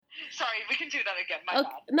sorry, we can do that again. My Okay.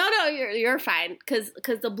 bad. No, you're fine, because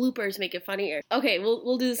the bloopers make it funnier. Okay,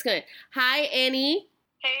 we'll do this again. Hi, Annie.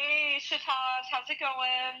 Hey, Shataz, how's it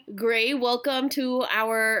going? Great. Welcome to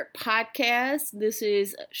our podcast. This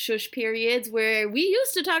is Shush Periods, where we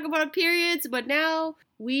used to talk about periods, but now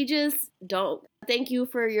we just don't. Thank you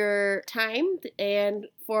for your time and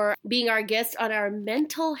for being our guest on our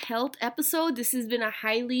mental health episode. This has been a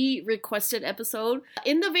highly requested episode.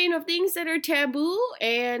 In the vein of things that are taboo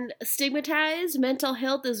and stigmatized, mental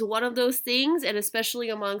health is one of those things, and especially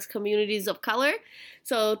amongst communities of color.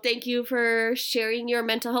 So thank you for sharing your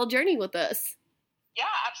mental health journey with us. Yeah,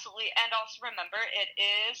 absolutely. And also remember, it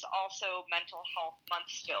is also Mental Health Month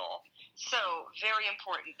still. So very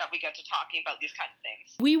important that we get to talking about these kind of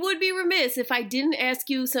things. We would be remiss if I didn't ask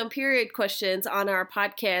you some period questions on our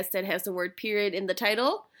podcast that has the word period in the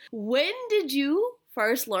title. When did you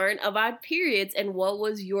first learn about periods, and what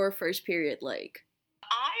was your first period like?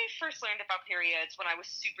 I first learned about periods when I was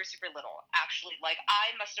super, super little, actually. Like,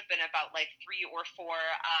 I must have been about, 3 or 4.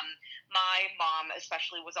 My mom,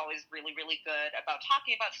 especially, was always really, really good about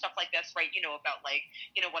talking about stuff like this, right? About,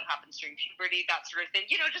 what happens during puberty, that sort of thing.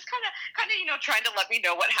 Just kind of, trying to let me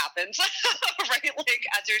know what happens, right?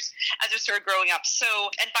 As you're sort of growing up. So,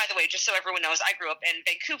 and by the way, just so everyone knows, I grew up in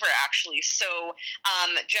Vancouver, actually. So,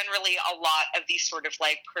 generally, a lot of these sort of,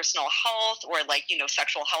 personal health or,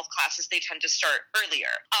 sexual health classes, they tend to start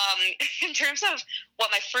earlier. In terms of what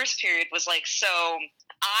my first period was like, so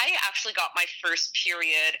I actually got my first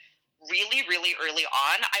period really, really early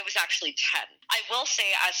on. I was actually 10. I will say,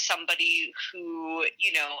 as somebody who,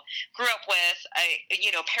 grew up with,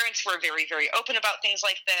 parents were very, very open about things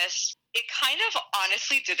like this. It kind of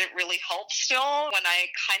honestly didn't really help still when I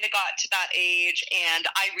kind of got to that age, and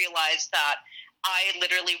I realized that I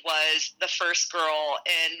literally was the first girl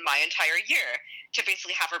in my entire year to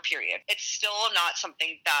basically have her period. It's still not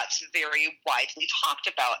something that's very widely talked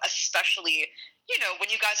about, especially, when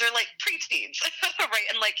you guys are preteens, right?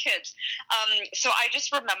 And kids. So I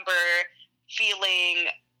just remember feeling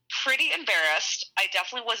pretty embarrassed. I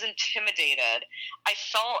definitely was intimidated. I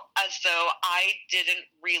felt as though I didn't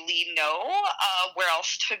really know where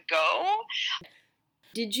else to go.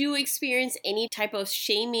 Did you experience any type of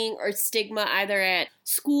shaming or stigma either at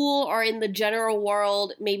school or in the general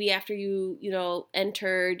world, maybe after you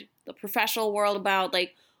entered the professional world, about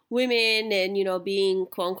women and, being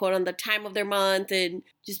quote unquote on the time of their month and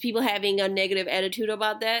just people having a negative attitude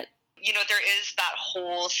about that? There is that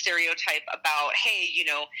whole stereotype about, hey,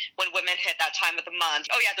 when women hit that time of the month,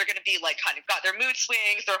 oh yeah, they're going to be kind of got their mood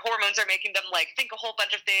swings, their hormones are making them think a whole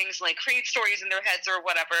bunch of things, create stories in their heads or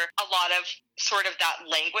whatever. A lot of sort of that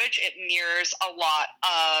language, it mirrors a lot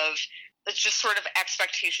of it's just sort of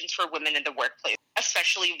expectations for women in the workplace,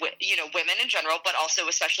 especially women in general, but also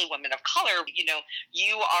especially women of color.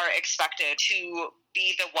 You are expected to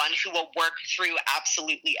be the one who will work through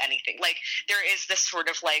absolutely anything. There is this sort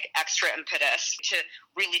of extra impetus to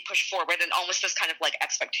really push forward, and almost this kind of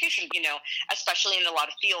expectation, especially in a lot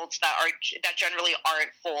of fields that generally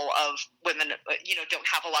aren't full of women, don't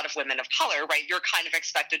have a lot of women of color, right? You're kind of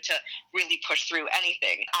expected to really push through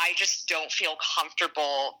anything. I just don't feel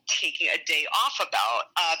comfortable taking a day off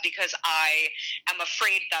about because I am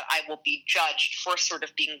afraid that I will be judged for sort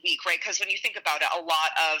of being weak, right? Because when you think about it, a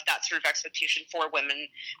lot of that sort of expectation for women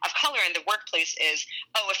of color in the workplace is,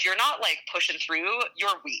 oh, if you're not pushing through,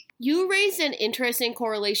 you're weak. You raised an interesting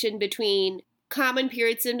correlation between common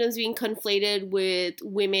period symptoms being conflated with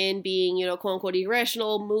women being, quote unquote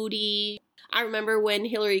irrational, moody. I remember when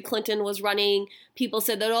Hillary Clinton was running, people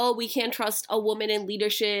said that, oh, we can't trust a woman in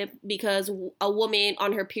leadership because a woman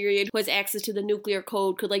on her period who has access to the nuclear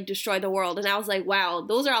code could destroy the world. And I was like, wow,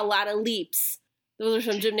 those are a lot of leaps. Those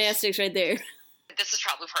are some gymnastics right there. This is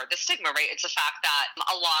probably part of the stigma, right? It's the fact that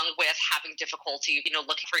along with having difficulty,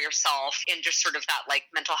 looking for yourself in just sort of that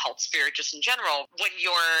mental health spirit just in general, when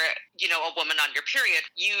you're, a woman on your period,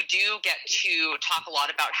 you do get to talk a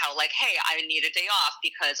lot about how hey, I need a day off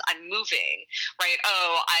because I'm moving, right?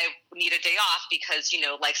 Oh, I need a day off because,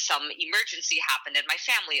 some emergency happened in my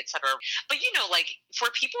family, etc. But,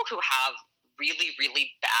 for people who have really,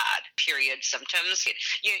 really bad period symptoms.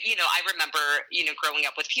 I remember, growing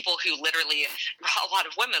up with people who literally, a lot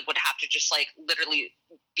of women would have to just literally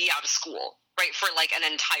be out of school, right, for an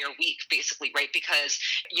entire week, basically, right, because,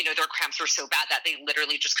 their cramps were so bad that they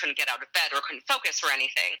literally just couldn't get out of bed or couldn't focus or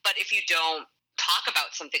anything. But if you don't talk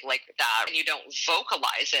about something like that and you don't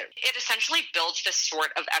vocalize it, it essentially builds this sort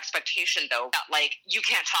of expectation, though, that you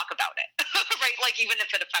can't talk about it, right? Even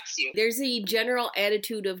if it affects you. There's a general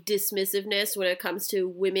attitude of dismissiveness when it comes to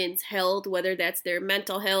women's health, whether that's their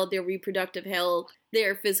mental health, their reproductive health,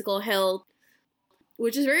 their physical health.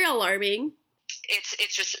 which is very alarming.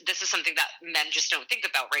 It's just, this is something that men just don't think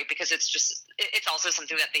about, right? Because it's also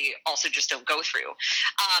something that they also just don't go through.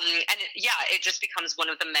 It just becomes one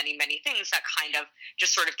of the many, many things that kind of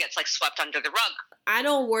just sort of gets like swept under the rug. I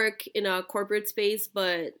don't work in a corporate space,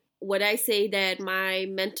 but would I say that my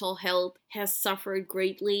mental health has suffered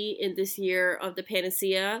greatly in this year of the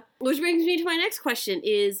panacea? Which brings me to my next question,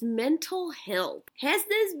 is mental health. Has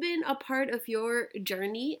this been a part of your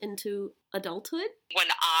journey into adulthood? When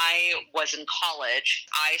I was in college,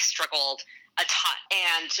 I struggled a ton.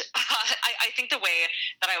 And I think the way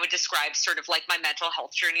that I would describe sort of like my mental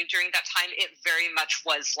health journey during that time, it very much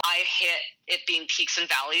was, I hit it being peaks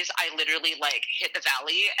and valleys. I literally like hit the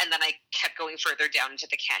valley and then I kept going further down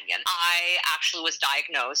into the canyon. I actually was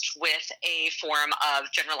diagnosed with a form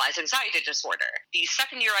of generalized anxiety disorder. The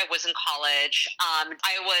second year I was in college,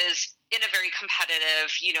 I was in a very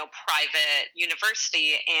competitive, private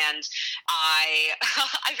university. And I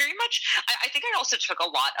think I also took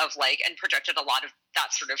a lot of and projected a lot of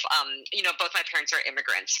that sort of, both my parents are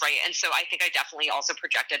immigrants, right? And so I think I definitely also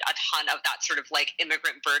projected a ton of that sort of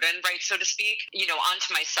immigrant burden, right, so to speak,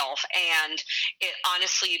 onto myself. And it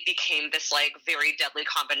honestly became this very deadly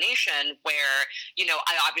combination where,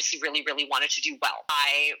 I obviously really, really wanted to do well.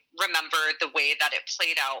 I remember the way that it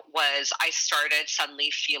played out was I started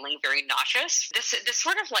suddenly feeling very nauseous. This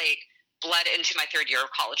sort of bled into my third year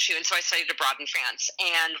of college too. And so I studied abroad in France.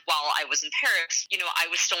 And while I was in Paris, I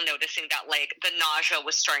was still noticing that the nausea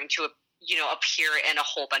was starting to appear in a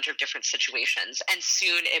whole bunch of different situations. And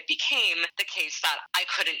soon it became the case that I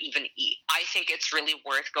couldn't even eat. I think it's really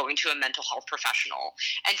worth going to a mental health professional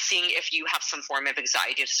and seeing if you have some form of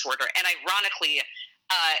anxiety disorder. And ironically,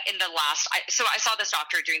 I saw this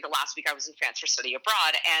doctor during the last week I was in France for study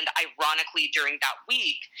abroad. And ironically, during that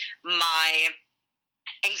week, my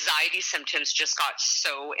anxiety symptoms just got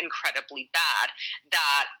so incredibly bad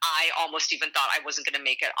that I almost even thought I wasn't going to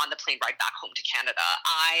make it on the plane ride back home to Canada.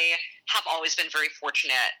 I have always been very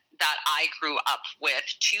fortunate that I grew up with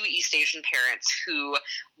two East Asian parents who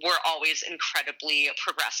were always incredibly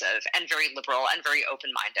progressive and very liberal and very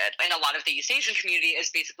open-minded. And a lot of the East Asian community is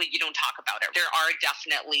basically you don't talk about it. There are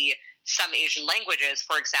definitely some Asian languages,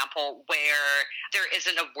 for example, where there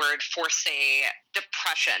isn't a word for, say,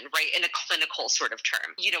 depression, right, in a clinical sort of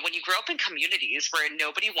term. When you grow up in communities where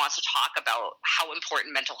nobody wants to talk about how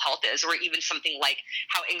important mental health is, or even something like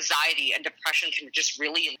how anxiety and depression can just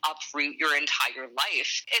really uproot your entire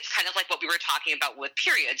life, it's kind of like what we were talking about with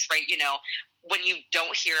periods, right? When you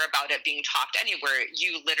don't hear about it being talked anywhere,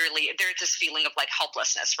 you literally, there's this feeling of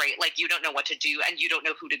helplessness, right? You don't know what to do and you don't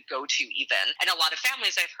know who to go to even. And a lot of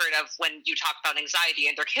families I've heard of, when you talk about anxiety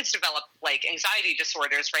and their kids develop anxiety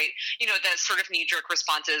disorders, right? The sort of knee-jerk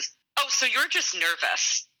response is, oh, so you're just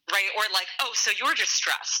nervous, right? Or oh, so you're just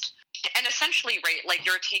stressed. And essentially, right,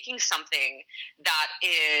 you're taking something that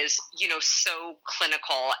is, so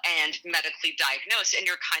clinical and medically diagnosed, and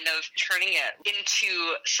you're kind of turning it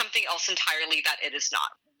into something else entirely that it is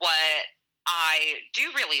not. What I do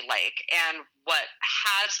really like, and what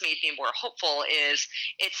has made me more hopeful, is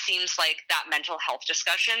it seems like that mental health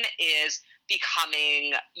discussion is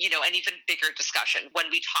becoming, an even bigger discussion when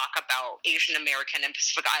we talk about Asian American and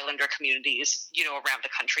Pacific Islander communities, around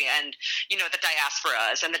the country, and, the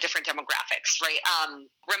diasporas and the different demographics, right?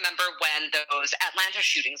 Remember when those Atlanta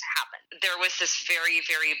shootings happened? There was this very,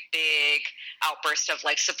 very big outburst of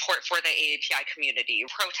support for the AAPI community,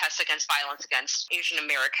 protests against violence against Asian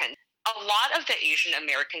Americans. A lot of the Asian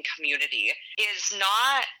American community is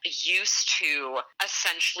not used to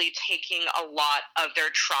essentially taking a lot of their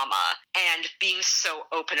trauma and being so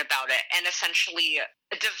open about it, and essentially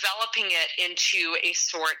developing it into a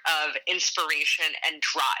sort of inspiration and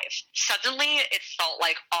drive. Suddenly, it felt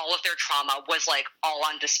like all of their trauma was all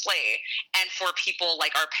on display. And for people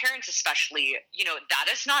like our parents especially,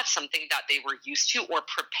 that is not something that they were used to or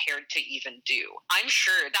prepared to even do. I'm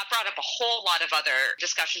sure that brought up a whole lot of other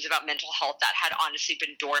discussions about mental health that had honestly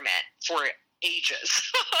been dormant for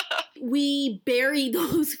ages. We bury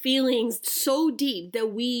those feelings so deep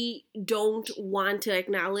that we don't want to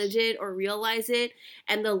acknowledge it or realize it.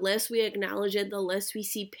 And the less we acknowledge it, the less we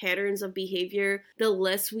see patterns of behavior, the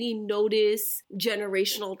less we notice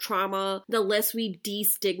generational trauma, the less we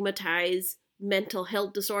destigmatize mental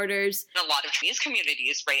health disorders. In a lot of Chinese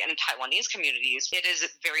communities, right, and Taiwanese communities, it is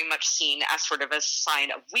very much seen as sort of a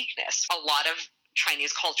sign of weakness. A lot of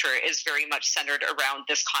Chinese culture is very much centered around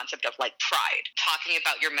this concept of pride, talking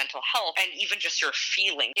about your mental health and even just your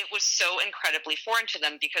feeling. It was so incredibly foreign to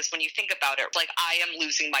them because when you think about it, I am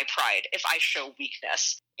losing my pride if I show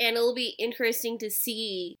weakness. And it'll be interesting to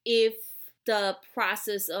see if the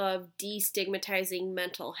process of destigmatizing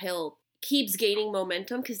mental health keeps gaining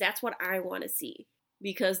momentum, because that's what I want to see.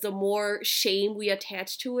 Because the more shame we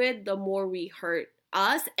attach to it, the more we hurt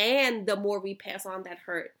us, and the more we pass on that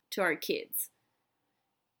hurt to our kids.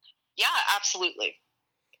 Yeah, absolutely.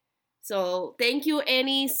 So thank you,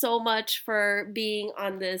 Annie, so much for being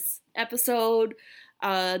on this episode.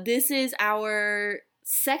 This is our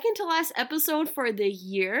second to last episode for the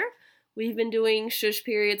year. We've been doing Shush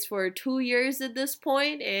Periods for 2 years at this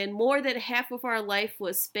point, and more than half of our life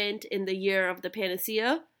was spent in the year of the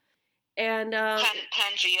Panacea. And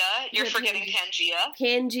Pangea. You're forgetting Pangea.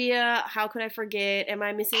 Pangea. How could I forget? Am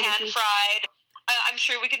I missing anything? Pan-fried. I'm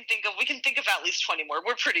sure we can think of at least 20 more.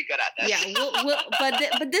 We're pretty good at this. Yeah,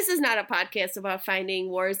 but this is not a podcast about finding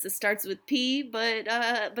words that starts with P. But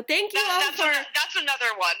thank you all for. That's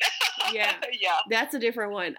another one. Yeah, that's a different one.